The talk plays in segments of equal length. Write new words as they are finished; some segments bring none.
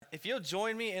If you'll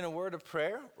join me in a word of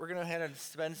prayer, we're going to head and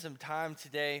spend some time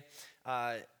today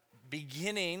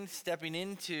stepping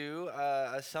into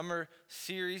a summer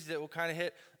series that will kind of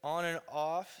hit on and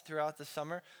off throughout the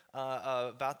summer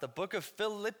about the book of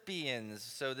Philippians.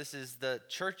 So this is the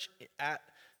church at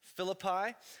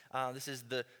Philippi. This is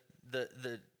the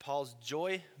Paul's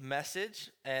joy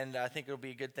message, and I think it'll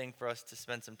be a good thing for us to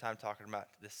spend some time talking about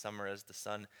this summer as the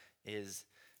sun is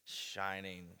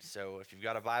shining. So if you've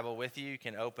got a Bible with you, you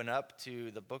can open up to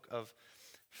the book of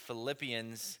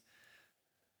Philippians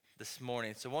this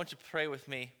morning. So won't you pray with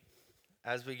me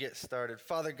as we get started?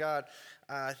 Father God,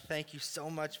 thank you so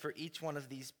much for each one of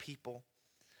these people,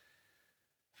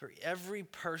 for every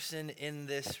person in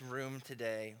this room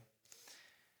today,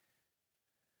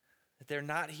 that they're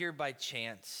not here by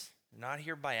chance, not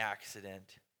here by accident,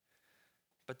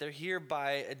 but they're here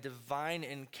by a divine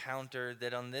encounter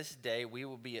that on this day we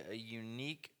will be a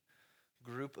unique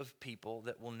group of people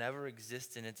that will never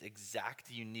exist in its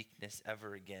exact uniqueness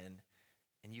ever again.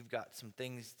 And you've got some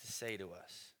things to say to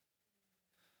us.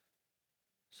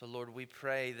 So Lord, we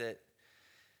pray that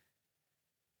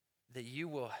you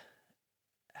will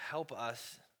help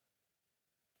us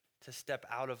to step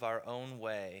out of our own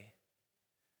way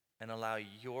and allow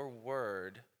your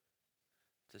word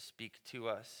to speak to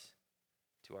us,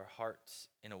 to our hearts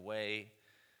in a way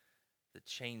that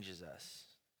changes us,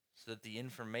 so that the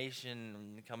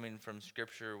information coming from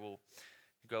Scripture will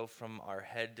go from our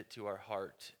head to our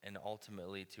heart and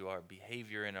ultimately to our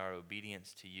behavior and our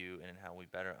obedience to you, and how we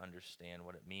better understand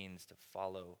what it means to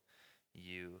follow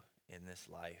you in this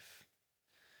life.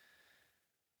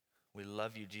 We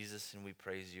love you, Jesus, and we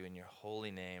praise you in your holy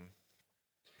name.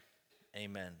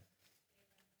 Amen.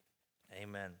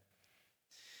 Amen.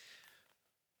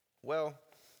 Well,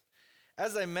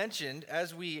 as I mentioned,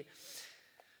 as we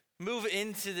move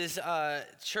into this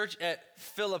church at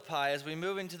Philippi, as we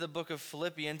move into the book of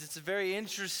Philippians, it's a very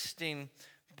interesting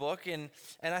book and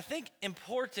I think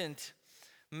important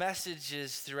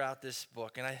messages throughout this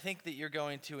book, and I think that you're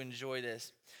going to enjoy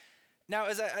this. Now,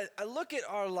 as I look at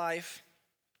our life,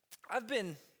 I've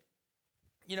been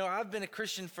a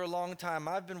Christian for a long time.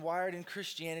 I've been wired in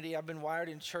Christianity. I've been wired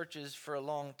in churches for a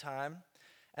long time.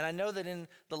 And I know that in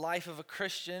the life of a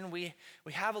Christian, we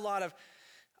have a lot of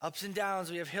ups and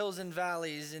downs. We have hills and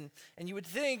valleys. And you would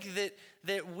think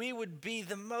that we would be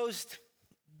the most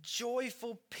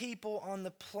joyful people on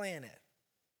the planet,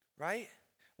 right?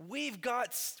 We've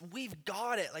got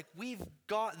it. Like, we've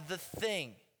got the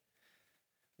thing.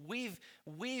 We've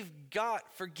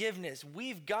got forgiveness.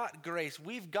 We've got grace.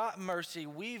 We've got mercy.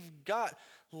 We've got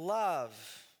love.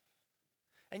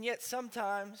 And yet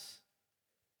sometimes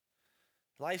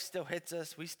life still hits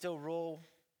us. We still roll.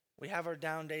 We have our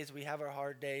down days. We have our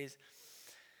hard days.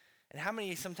 And how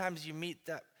many sometimes you meet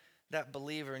that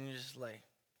believer and you're just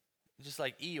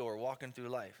like Eeyore walking through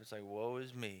life. It's like, woe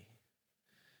is me.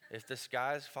 If the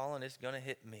sky's falling, it's going to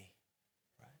hit me.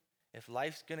 Right? If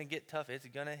life's going to get tough, it's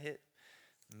going to hit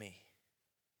me.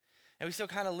 And we still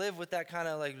kind of live with that kind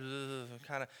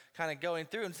of going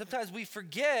through. And sometimes we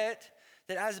forget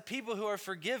that as people who are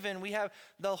forgiven, we have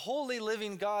the holy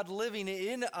living God living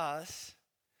in us.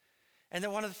 And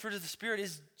then one of the fruit of the Spirit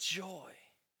is joy.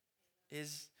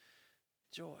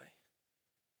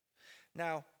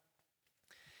 Now,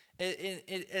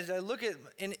 as I look at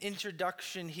an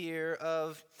introduction here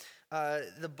of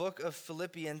the book of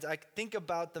Philippians, I think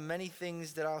about the many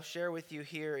things that I'll share with you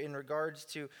here in regards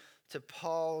to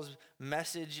Paul's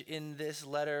message in this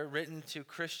letter written to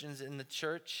Christians in the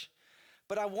church.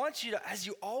 But I want you to, as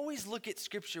you always look at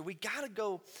Scripture, we got to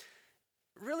go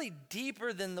really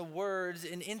deeper than the words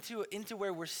and into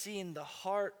where we're seeing the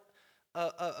heart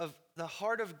of the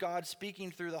heart of God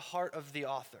speaking through the heart of the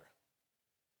author.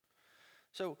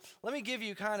 So let me give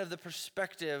you kind of the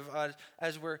perspective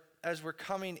as we're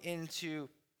coming into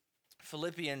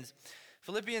Philippians.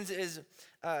 Philippians is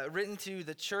written to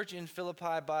the church in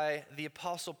Philippi by the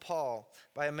Apostle Paul,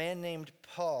 by a man named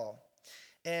Paul.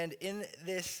 And in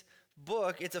this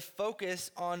book, it's a focus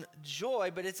on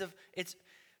joy, but it's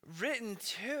written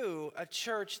to a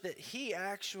church that he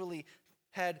actually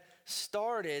had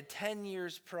started 10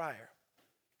 years prior.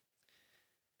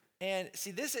 And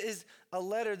see, this is a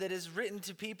letter that is written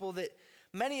to people that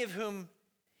many of whom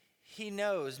he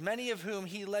knows, many of whom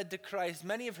he led to Christ,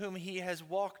 many of whom he has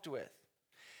walked with.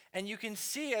 And you can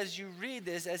see as you read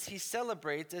this, as he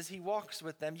celebrates, as he walks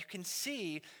with them, you can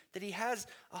see that he has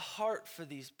a heart for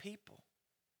these people.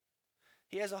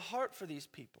 He has a heart for these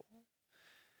people.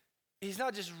 He's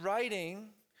not just writing,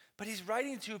 but he's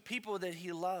writing to people that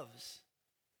he loves.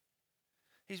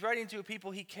 He's writing to a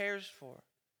people he cares for.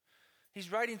 He's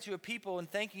writing to a people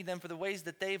and thanking them for the ways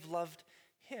that they've loved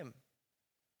him.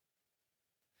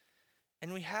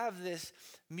 And we have this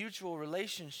mutual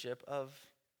relationship of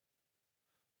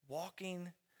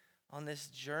walking on this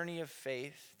journey of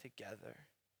faith together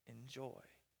in joy.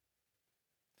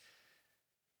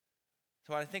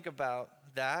 So when I think about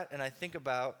that, and I think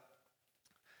about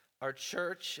our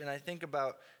church, and I think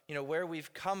about where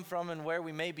we've come from and where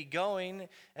we may be going,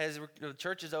 as the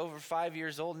church is over 5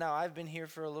 years old now. I've been here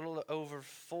for a little over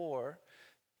 4.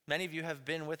 Many of you have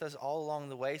been with us all along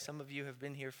the way. Some of you have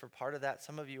been here for part of that.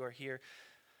 Some of you are here,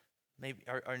 maybe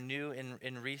are new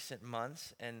in recent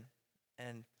months, and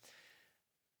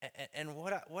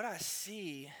what I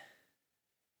see,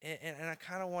 and I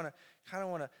kind of want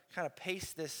to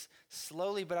pace this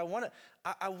slowly, but I want to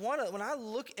when I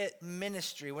look at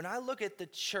ministry, when I look at the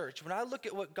church, when I look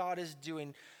at what God is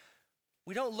doing,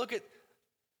 we don't look at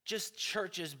just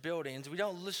churches, buildings. We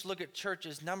don't just look at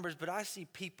churches, numbers, but I see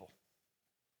people.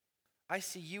 I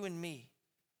see you and me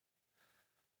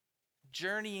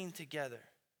journeying together.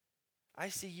 I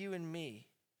see you and me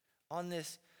on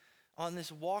this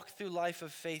walk through life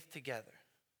of faith together.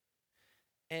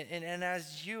 And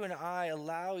as you and I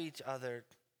allow each other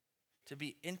to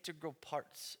be integral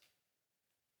parts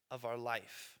of our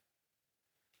life,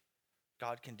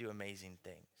 God can do amazing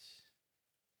things.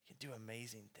 He can do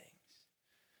amazing things.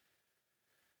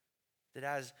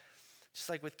 That just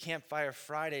like with Campfire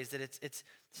Fridays, that it's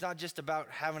not just about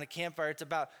having a campfire, it's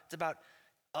about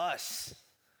us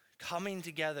coming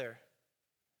together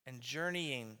and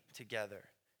journeying together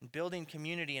and building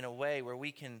community in a way where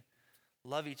we can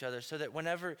love each other, so that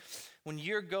when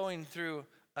you're going through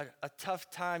a tough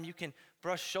time, you can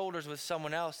brush shoulders with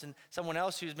someone else, and someone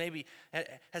else who's maybe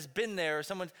has been there, or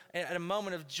someone at a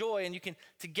moment of joy, and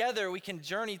we can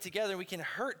journey together, we can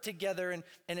hurt together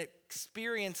and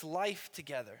experience life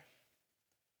together.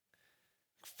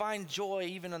 Find joy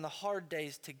even on the hard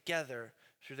days together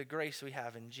through the grace we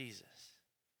have in Jesus.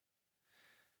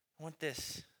 I want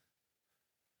this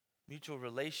mutual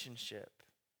relationship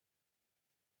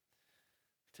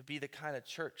to be the kind of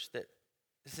church that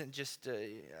isn't just,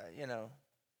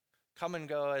 come and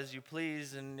go as you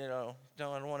please, and, I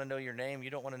don't want to know your name. You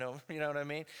don't want to know, you know what I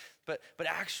mean? But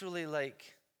actually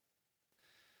like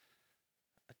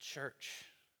a church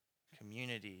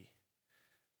community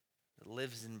that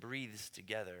lives and breathes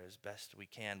together as best we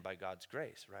can by God's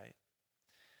grace, right?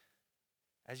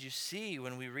 As you see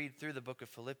when we read through the book of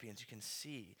Philippians, you can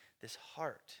see this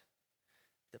heart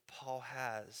that Paul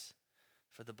has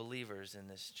for the believers in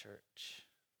this church.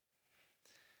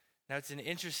 Now, it's an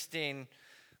interesting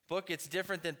book. It's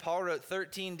different than Paul wrote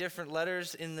 13 different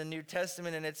letters in the New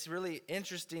Testament, and it's really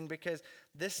interesting because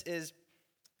this is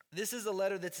a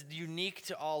letter that's unique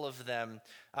to all of them.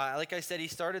 Like I said, he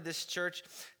started this church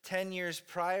 10 years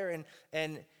prior,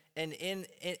 and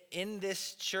in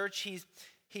this church,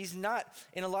 he's not,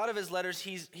 in a lot of his letters,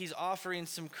 he's offering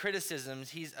some criticisms.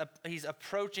 He's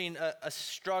approaching a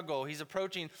struggle. He's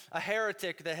approaching a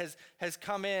heretic that has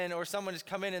come in, or someone has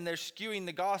come in and they're skewing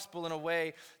the gospel in a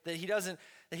way that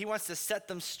he wants to set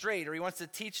them straight, or he wants to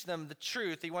teach them the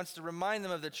truth. He wants to remind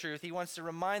them of the truth. He wants to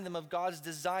remind them of God's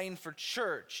design for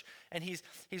church. And he's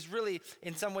really,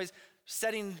 in some ways,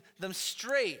 setting them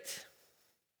straight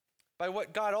by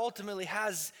what God ultimately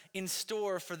has in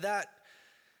store for that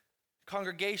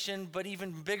congregation, but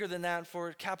even bigger than that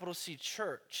for capital C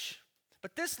Church.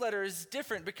 But this letter is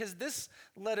different because this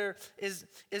letter is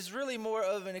really more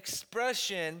of an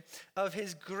expression of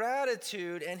his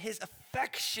gratitude and his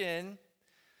affection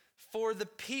for the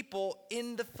people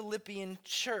in the Philippian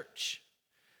church.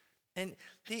 And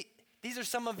these are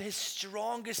some of his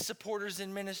strongest supporters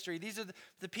in ministry. These are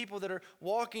the people that are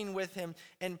walking with him,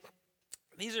 and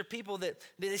these are people that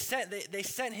they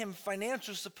sent him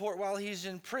financial support while he's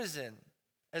in prison,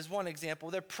 as one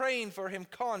example. They're praying for him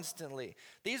constantly.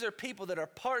 These are people that are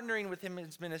partnering with him in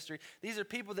his ministry. These are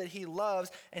people that he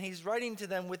loves, and he's writing to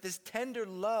them with this tender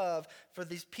love for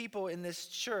these people in this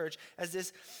church as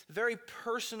this very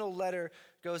personal letter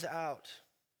goes out.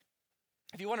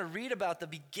 If you want to read about the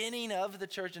beginning of the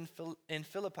church in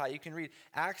Philippi, you can read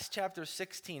Acts chapter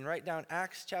 16. Write down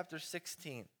Acts chapter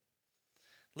 16.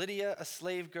 Lydia, a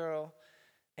slave girl,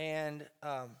 and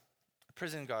a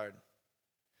prison guard.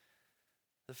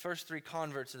 The first 3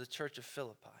 converts of the church of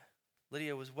Philippi.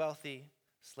 Lydia was wealthy,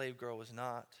 slave girl was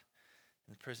not,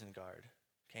 and the prison guard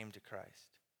came to Christ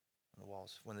on the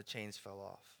walls when the chains fell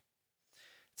off.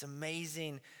 It's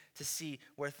amazing to see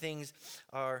where things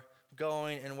are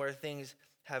going and where things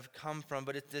have come from,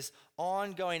 but it's this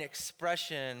ongoing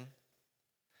expression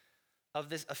of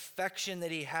this affection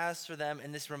that he has for them,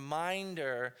 and this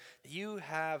reminder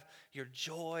that your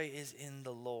joy is in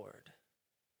the Lord.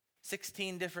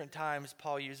 16 different times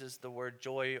Paul uses the word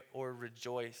joy or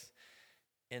rejoice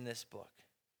in this book.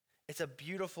 It's a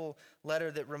beautiful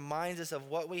letter that reminds us of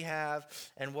what we have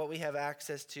and what we have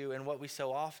access to and what we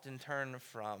so often turn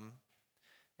from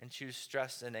and choose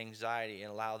stress and anxiety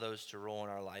and allow those to rule in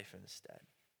our life instead.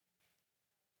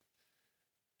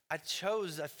 I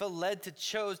feel led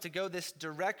to go this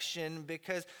direction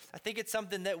because I think it's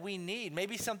something that we need,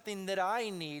 maybe something that I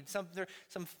need, some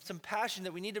passion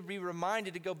that we need to be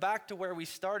reminded to go back to where we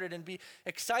started and be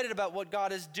excited about what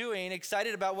God is doing,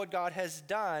 excited about what God has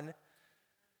done,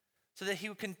 so that he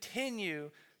will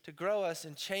continue to grow us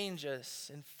and change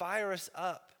us and fire us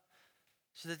up,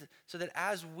 so that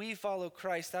as we follow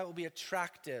Christ, that will be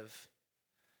attractive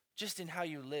just in how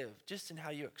you live, just in how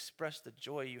you express the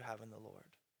joy you have in the Lord.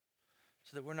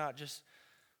 So that we're not just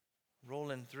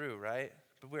rolling through, right?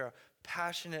 But we are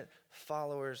passionate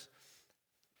followers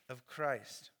of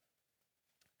Christ.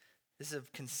 This is a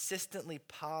consistently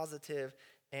positive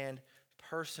and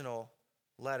personal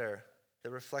letter that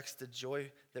reflects the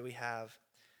joy that we have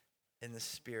in the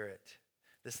Spirit.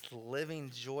 This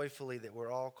living joyfully that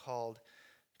we're all called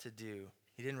to do.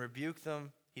 He didn't rebuke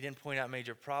them. He didn't point out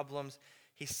major problems.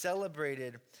 He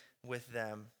celebrated with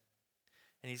them.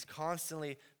 And he's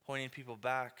constantly pointing people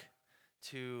back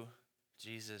to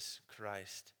Jesus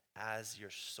Christ as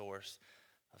your source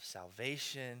of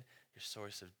salvation, your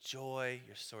source of joy,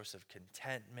 your source of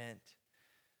contentment,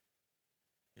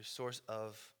 your source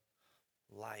of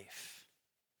life.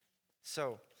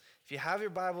 So, if you have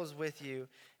your Bibles with you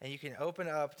and you can open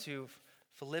up to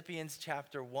Philippians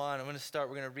chapter 1, we're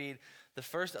going to read the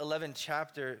first 11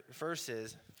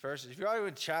 verses. If you're already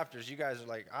with chapters, you guys are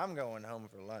like, I'm going home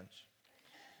for lunch.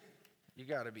 You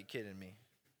got to be kidding me.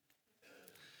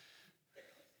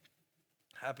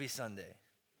 Happy Sunday.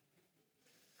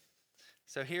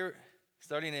 So here,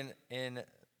 starting in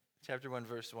chapter 1,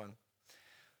 verse 1.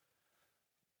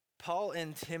 Paul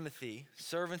and Timothy,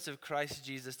 servants of Christ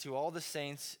Jesus, to all the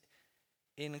saints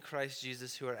in Christ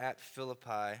Jesus who are at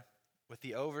Philippi, with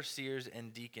the overseers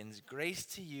and deacons, grace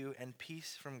to you and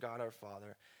peace from God our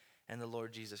Father and the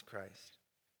Lord Jesus Christ.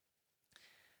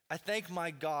 I thank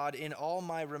my God in all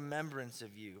my remembrance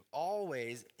of you,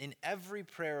 always in every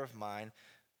prayer of mine,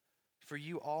 for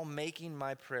you all making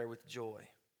my prayer with joy,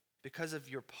 because of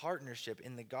your partnership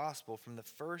in the gospel from the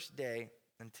first day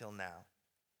until now.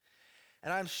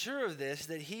 And I'm sure of this,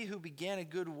 that he who began a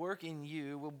good work in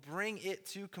you will bring it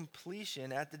to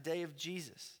completion at the day of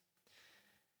Jesus.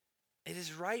 It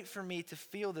is right for me to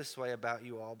feel this way about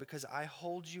you all, because I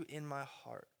hold you in my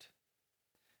heart.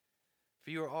 For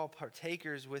you are all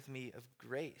partakers with me of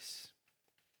grace,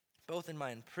 both in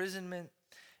my imprisonment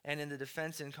and in the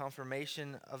defense and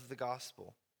confirmation of the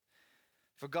gospel.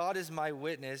 For God is my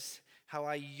witness, how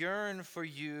I yearn for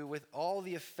you with all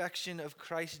the affection of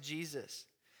Christ Jesus.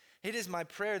 It is my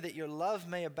prayer that your love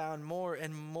may abound more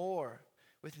and more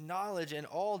with knowledge and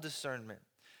all discernment,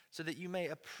 so that you may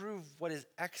approve what is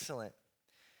excellent,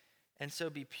 and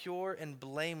so be pure and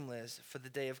blameless for the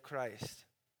day of Christ,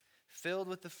 filled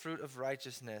with the fruit of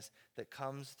righteousness that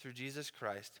comes through Jesus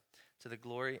Christ, to the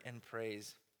glory and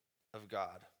praise of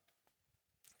God.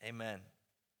 Amen.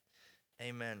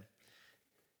 Amen.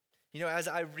 You know, as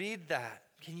I read that,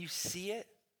 can you see it?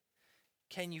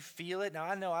 Can you feel it? Now,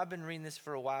 I know I've been reading this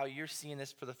for a while. You're seeing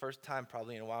this for the first time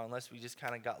probably in a while, unless we just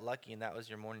kind of got lucky and that was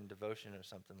your morning devotion or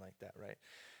something like that, right?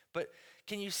 But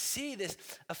can you see this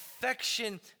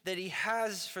affection that he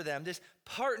has for them, this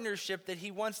partnership that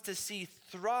he wants to see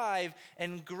thrive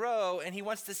and grow, and he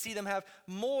wants to see them have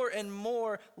more and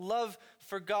more love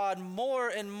for God, more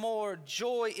and more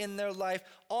joy in their life,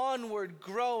 onward,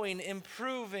 growing,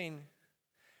 improving.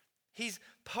 He's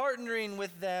partnering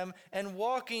with them and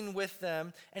walking with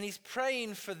them, and he's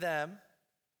praying for them.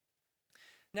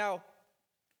 Now,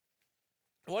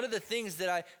 one of the things that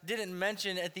I didn't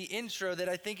mention at the intro that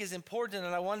I think is important,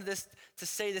 and I wanted to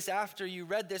say this after we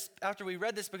read this,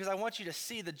 because I want you to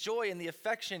see the joy and the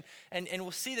affection, and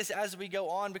we'll see this as we go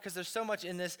on, because there's so much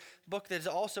in this book that is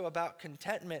also about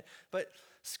contentment. But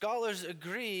scholars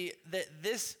agree that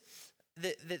this,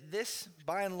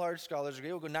 by and large, scholars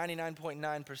agree, we'll go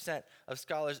 99.9% of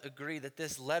scholars agree that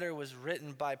this letter was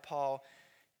written by Paul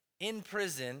in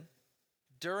prison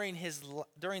during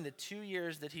the 2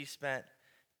 years that he spent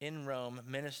in Rome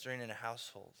ministering in a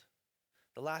household.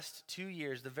 The last 2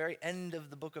 years, the very end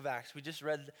of the book of Acts. We just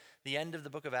read the end of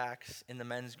the book of Acts in the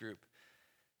men's group.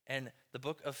 And the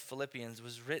book of Philippians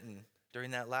was written during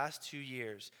that last 2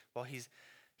 years while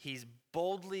he's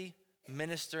boldly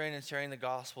ministering and sharing the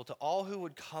gospel to all who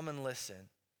would come and listen.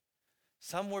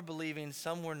 Some were believing,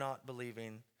 some were not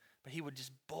believing, but he would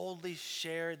just boldly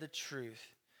share the truth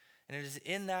And it is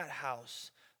in that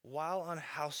house, while on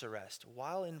house arrest,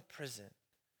 while in prison,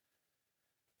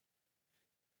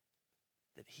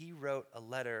 that he wrote a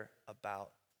letter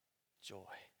about joy.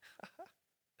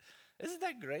 Isn't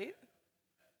that great?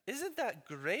 Isn't that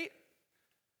great?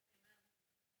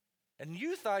 And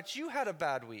you thought you had a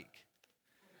bad week,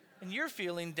 and you're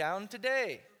feeling down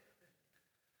today.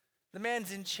 The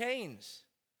man's in chains,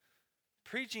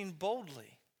 preaching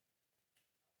boldly,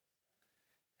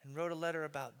 and wrote a letter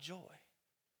about joy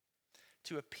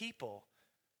to a people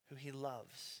who he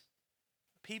loves,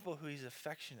 people who he's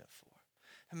affectionate for.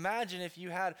 Imagine if you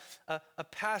had a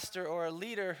pastor or a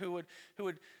leader who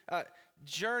would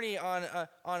journey on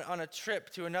a trip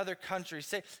to another country.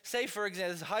 Say for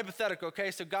example, this is hypothetical, okay?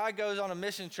 So God goes on a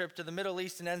mission trip to the Middle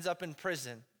East and ends up in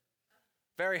prison.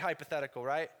 Very hypothetical,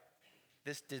 right?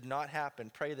 This did not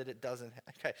happen. Pray that it doesn't.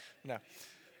 Okay, no.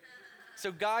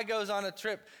 So God goes on a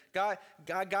trip. God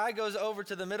goes over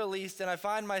to the Middle East, and I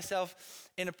find myself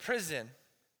in a prison.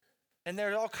 And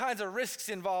there's all kinds of risks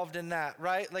involved in that,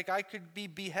 right? Like I could be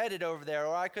beheaded over there,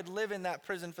 or I could live in that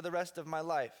prison for the rest of my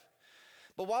life.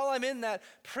 But while I'm in that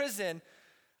prison,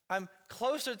 I'm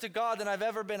closer to God than I've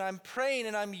ever been. I'm praying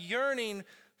and I'm yearning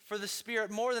for the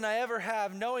Spirit more than I ever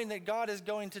have, knowing that God is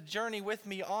going to journey with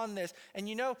me on this. And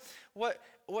you know what?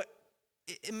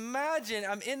 Imagine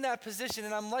I'm in that position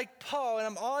and I'm like Paul and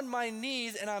I'm on my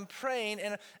knees and I'm praying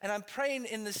and I'm praying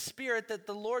in the Spirit that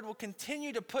the Lord will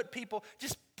continue to put people,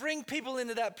 just bring people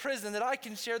into that prison that I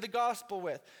can share the gospel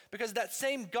with. Because that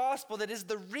same gospel that is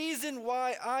the reason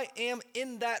why I am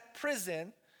in that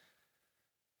prison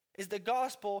is the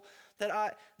gospel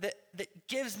that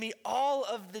gives me all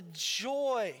of the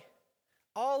joy,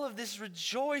 all of this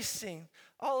rejoicing,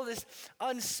 all of this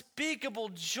unspeakable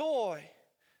joy.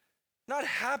 Not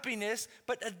happiness,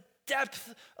 but a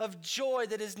depth of joy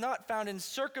that is not found in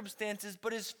circumstances,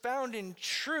 but is found in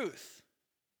truth.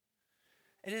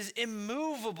 It is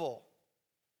immovable.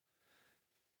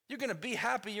 You're going to be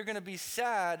happy, you're going to be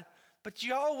sad, but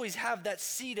you always have that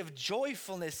seed of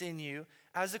joyfulness in you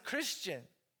as a Christian.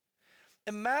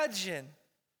 Imagine,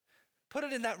 put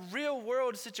it in that real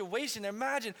world situation.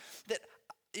 Imagine that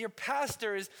your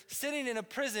pastor is sitting in a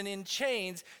prison in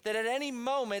chains, that at any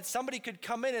moment somebody could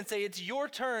come in and say, it's your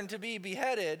turn to be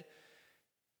beheaded.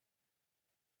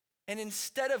 And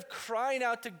instead of crying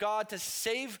out to God to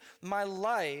save my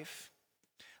life,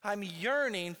 I'm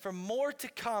yearning for more to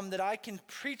come that I can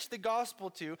preach the gospel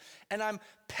to. And I'm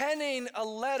penning a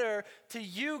letter to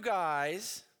you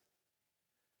guys,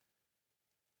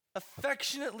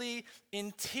 affectionately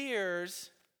in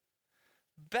tears,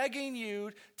 begging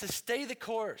you to stay the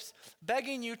course,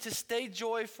 begging you to stay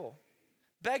joyful,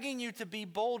 begging you to be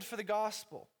bold for the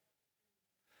gospel,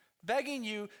 begging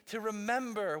you to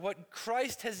remember what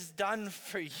Christ has done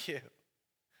for you.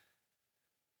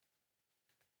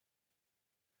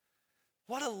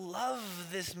 What a love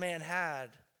this man had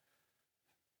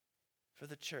for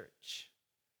the church,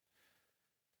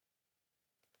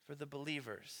 for the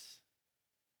believers.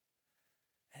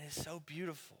 And it's so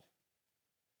beautiful.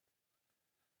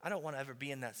 I don't want to ever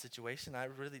be in that situation. I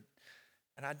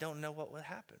don't know what would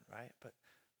happen, right? But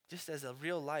just as a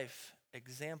real life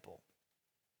example,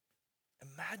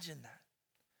 imagine that.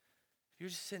 You're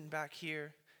just sitting back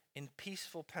here in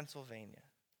peaceful Pennsylvania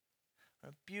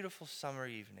on a beautiful summer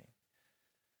evening.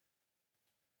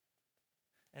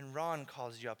 And Ron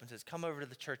calls you up and says, come over to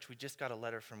the church. We just got a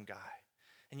letter from Guy.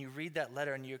 And you read that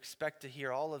letter and you expect to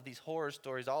hear all of these horror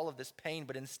stories, all of this pain.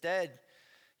 But instead,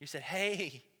 you said,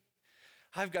 hey,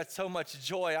 I've got so much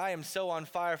joy. I am so on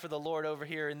fire for the Lord over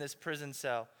here in this prison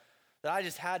cell that I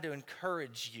just had to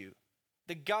encourage you.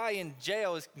 The guy in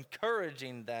jail is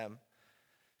encouraging them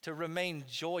to remain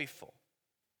joyful.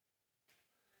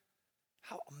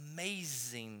 How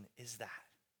amazing is that?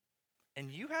 And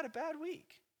you had a bad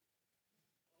week.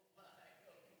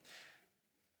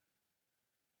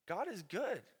 God is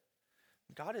good.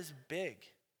 God is big.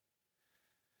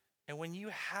 And when you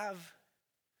have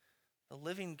the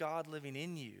living God living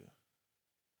in you,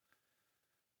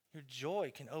 your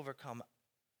joy can overcome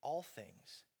all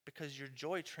things because your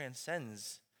joy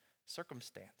transcends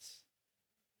circumstance.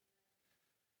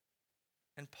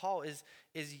 And Paul is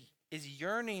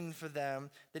yearning for them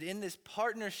that in this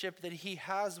partnership that he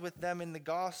has with them in the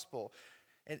gospel,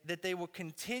 and that they will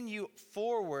continue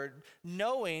forward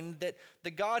knowing that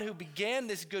the God who began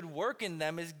this good work in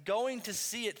them is going to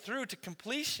see it through to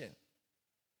completion.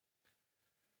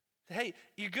 Hey,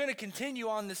 you're going to continue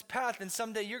on this path, and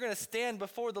someday you're going to stand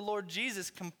before the Lord Jesus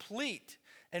complete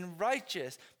and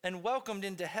righteous and welcomed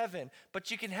into heaven. But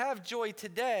you can have joy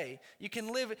today. You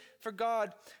can live for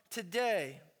God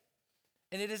today.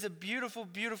 And it is a beautiful,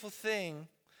 beautiful thing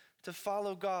to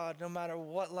follow God no matter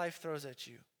what life throws at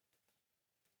you.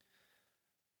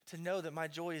 To know that my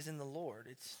joy is in the Lord.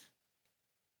 It's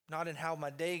not in how my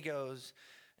day goes,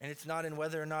 and it's not in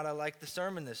whether or not I like the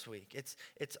sermon this week.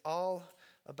 It's all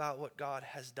about what God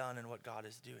has done and what God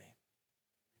is doing.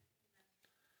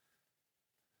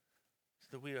 So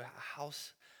that we are a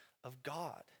house of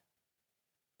God,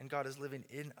 and God is living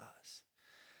in us.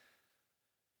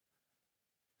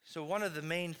 So one of the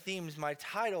main themes, my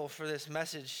title for this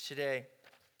message today,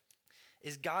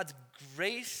 is God's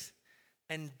grace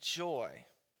and joy.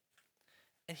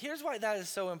 And here's why that is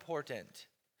so important.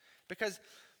 Because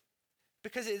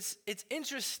it's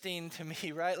interesting to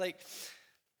me, right? Like,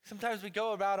 sometimes we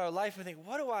go about our life and think,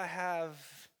 what do I have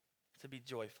to be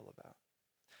joyful about?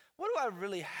 What do I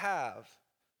really have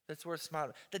that's worth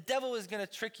smiling? The devil is going to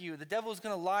trick you. The devil is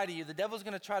going to lie to you. The devil is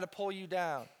going to try to pull you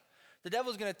down. The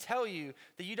devil is going to tell you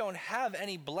that you don't have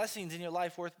any blessings in your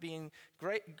life worth being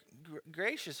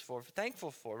gracious for,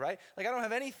 thankful for, right? Like, I don't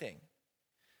have anything.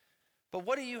 But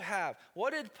what do you have?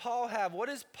 What did Paul have? What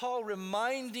is Paul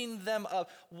reminding them of?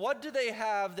 What do they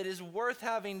have that is worth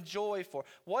having joy for?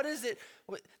 What is it,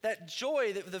 that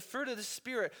joy, the fruit of the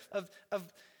Spirit,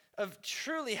 of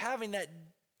truly having that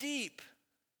deep,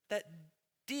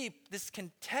 this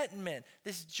contentment,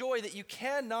 this joy that you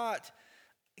cannot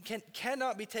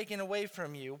be taken away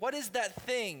from you? What is that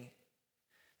thing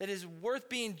that is worth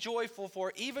being joyful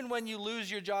for, even when you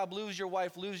lose your job, lose your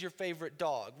wife, lose your favorite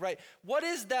dog, right? What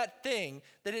is that thing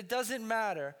that it doesn't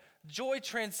matter? Joy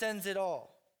transcends it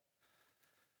all.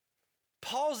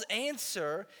 Paul's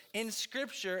answer in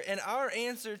Scripture and our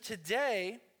answer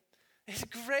today is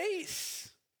grace.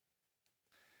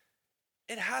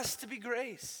 It has to be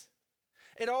grace.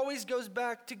 It always goes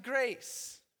back to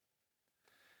grace.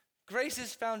 Grace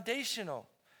is foundational.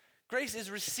 Grace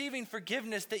is receiving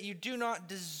forgiveness that you do not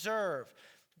deserve.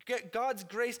 God's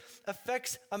grace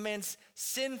affects a man's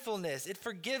sinfulness. It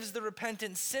forgives the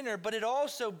repentant sinner, but it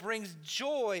also brings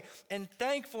joy and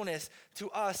thankfulness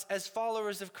to us as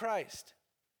followers of Christ.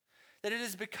 That it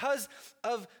is because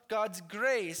of God's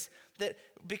grace, that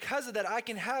because of that I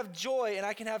can have joy and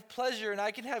I can have pleasure and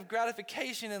I can have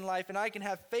gratification in life and I can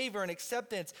have favor and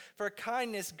acceptance for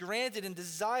kindness granted and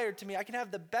desired to me. I can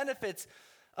have the benefits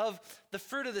of the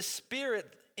fruit of the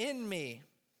Spirit in me.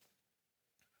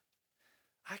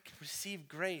 I can receive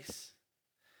grace,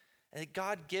 and that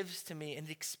God gives to me and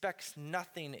expects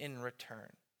nothing in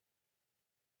return.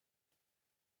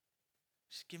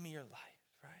 Just give me your life,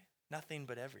 right? Nothing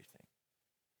but everything.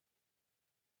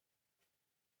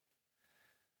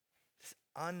 This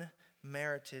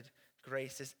unmerited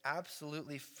grace, this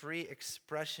absolutely free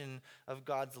expression of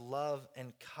God's love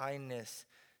and kindness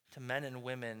to men and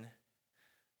women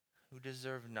who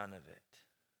deserve none of it.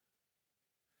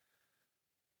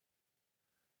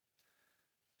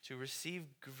 To receive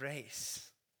grace,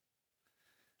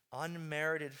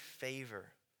 unmerited favor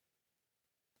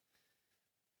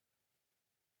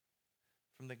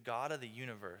from the God of the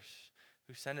universe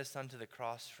who sent his son to the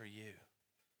cross for you.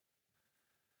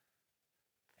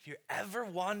 If you're ever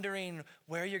wondering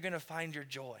where you're going to find your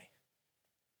joy,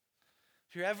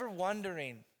 if you're ever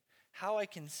wondering how I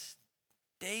can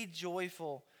stay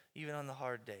joyful even on the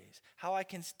hard days, how I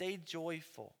can stay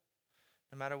joyful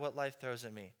no matter what life throws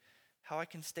at me, how I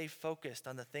can stay focused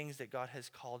on the things that God has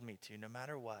called me to no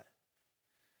matter what,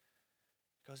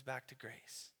 it goes back to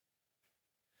grace.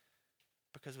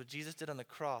 Because what Jesus did on the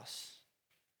cross,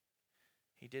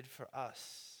 he did for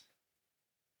us.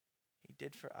 He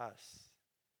did for us.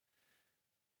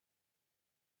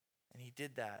 And he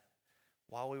did that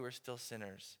while we were still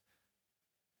sinners,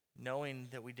 knowing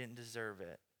that we didn't deserve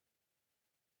it.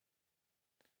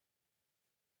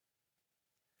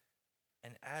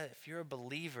 And if you're a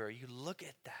believer, you look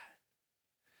at that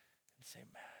and say,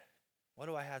 man, what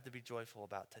do I have to be joyful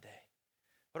about today?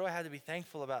 What do I have to be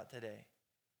thankful about today?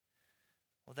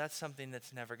 Well, that's something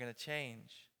that's never going to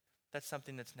change. That's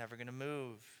something that's never going to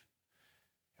move.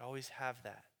 You always have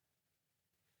that.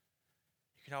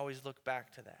 You can always look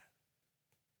back to that.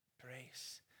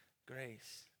 Grace,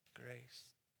 grace, grace.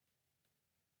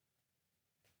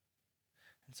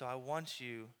 And so I want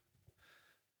you,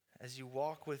 as you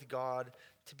walk with God,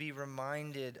 to be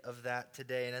reminded of that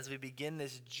today. And as we begin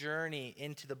this journey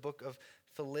into the book of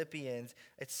Philippians,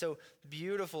 it's so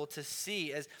beautiful to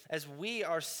see as we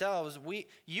ourselves,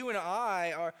 you and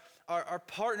I are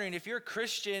partnering. If you're a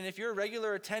Christian, if you're a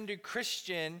regular attending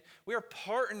Christian, we are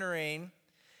partnering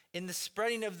in the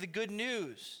spreading of the good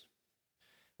news.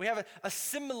 We have a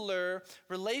similar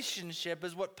relationship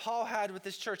as what Paul had with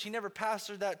this church. He never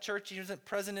pastored that church. He wasn't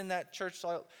present in that church,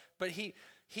 but he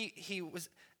was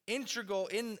integral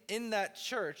in that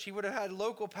church. He would have had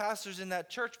local pastors in that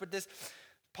church, but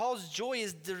Paul's joy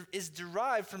is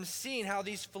derived from seeing how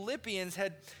these Philippians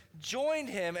had joined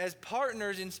him as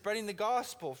partners in spreading the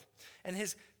gospel, and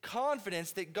his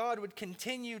confidence that God would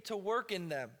continue to work in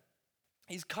them.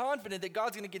 He's confident that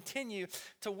God's going to continue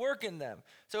to work in them.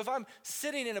 So if I'm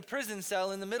sitting in a prison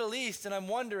cell in the Middle East and I'm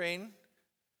wondering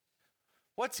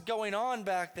what's going on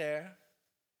back there,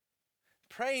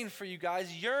 praying for you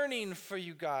guys, yearning for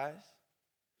you guys,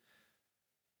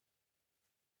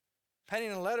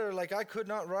 penning a letter like I could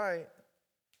not write,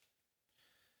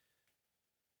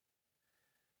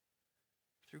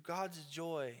 through God's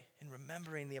joy in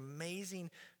remembering the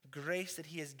amazing grace that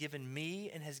he has given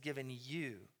me and has given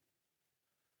you,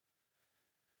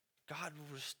 God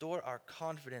will restore our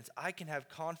confidence. I can have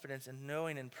confidence in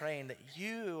knowing and praying that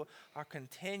you are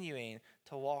continuing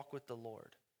to walk with the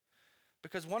Lord.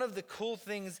 Because one of the cool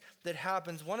things that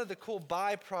happens, one of the cool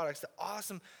byproducts, the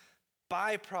awesome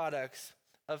byproducts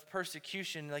of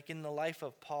persecution, like in the life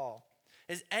of Paul,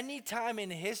 is any time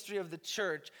in history of the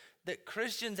church that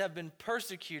Christians have been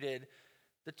persecuted,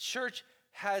 the church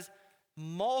has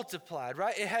multiplied,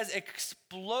 right? It has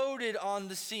exploded on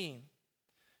the scene.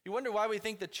 You wonder why we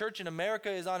think the church in America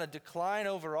is on a decline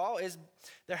overall? Is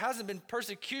there hasn't been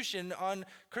persecution on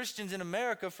Christians in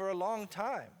America for a long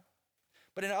time.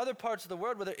 But in other parts of the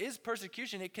world where there is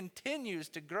persecution, it continues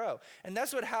to grow. And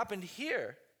that's what happened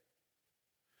here.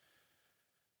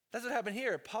 That's what happened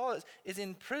here. Paul is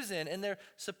in prison, and they're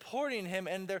supporting him,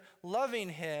 and they're loving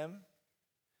him.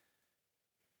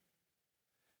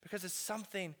 Because it's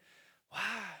something, wow,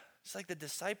 it's like the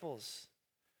disciples.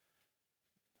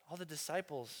 All the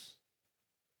disciples,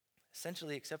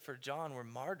 essentially except for John, were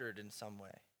martyred in some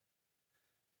way.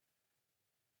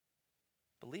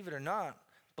 Believe it or not,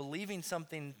 believing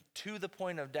something to the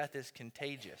point of death is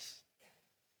contagious.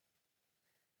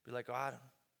 Be like, oh, I'm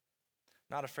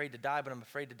not afraid to die, but I'm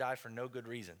afraid to die for no good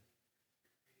reason.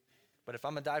 But if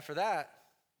I'm going to die for that,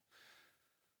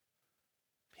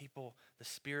 people, the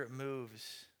Spirit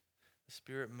moves. The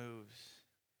Spirit moves.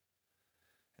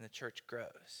 And the church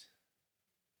grows.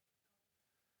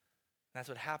 That's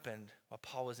what happened while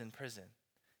Paul was in prison.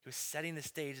 He was setting the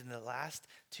stage in the last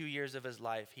 2 years of his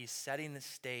life. He's setting the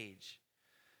stage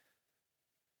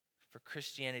for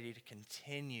Christianity to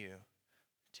continue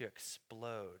to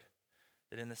explode.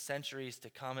 That in the centuries to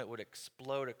come, it would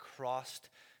explode across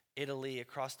Italy,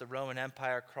 across the Roman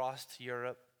Empire, across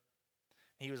Europe.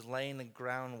 He was laying the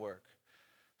groundwork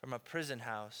from a prison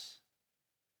house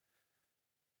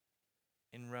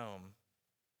in Rome,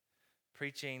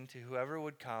 preaching to whoever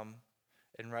would come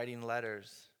and writing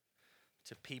letters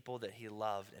to people that he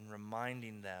loved and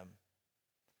reminding them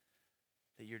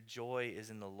that your joy is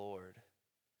in the Lord.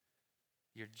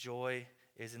 Your joy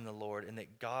is in the Lord, and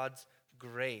that God's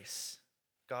grace,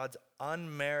 God's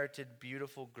unmerited,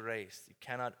 beautiful grace, you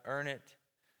cannot earn it.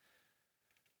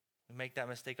 We make that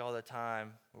mistake all the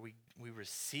time where we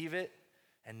receive it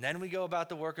and then we go about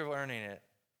the work of earning it.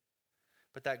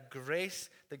 But that grace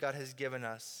that God has given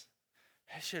us,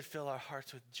 it should fill our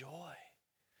hearts with joy.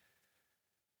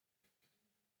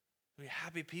 We're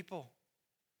happy people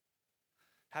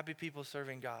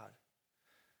serving God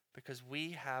because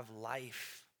we have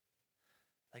life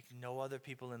like no other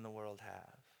people in the world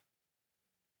have.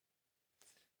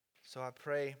 So I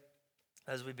pray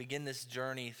as we begin this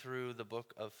journey through the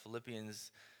book of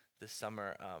Philippians this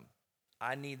summer,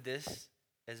 I need this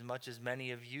as much as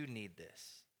many of you need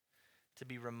this, to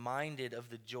be reminded of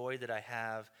the joy that I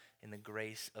have in the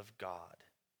grace of God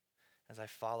as I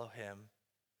follow him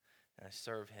and I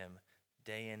serve him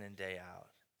day in and day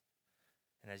out,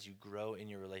 and as you grow in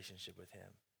your relationship with him.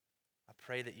 I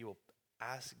pray that you will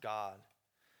ask God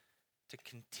to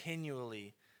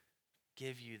continually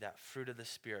give you that fruit of the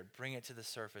Spirit, bring it to the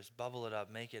surface, bubble it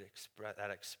up, make it that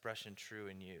expression true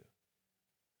in you.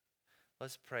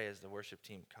 Let's pray as the worship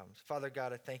team comes. Father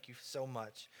God, I thank you so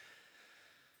much.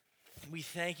 We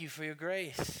thank you for your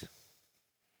grace.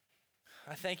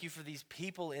 I thank you for these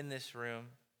people in this room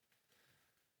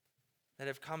that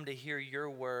have come to hear your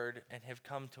word and have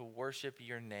come to worship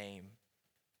your name.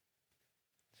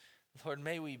 Lord,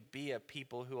 may we be a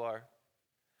people who are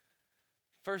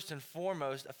first and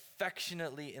foremost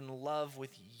affectionately in love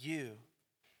with you.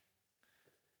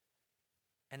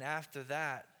 And after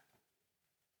that,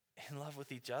 in love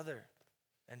with each other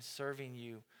and serving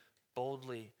you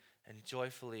boldly and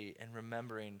joyfully and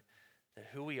remembering that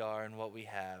who we are and what we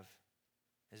have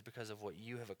is because of what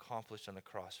you have accomplished on the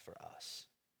cross for us.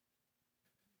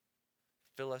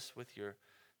 Fill us with your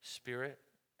Spirit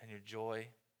and your joy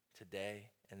today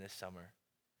and this summer.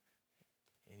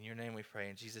 In your name we pray.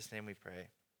 In Jesus' name we pray.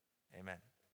 Amen.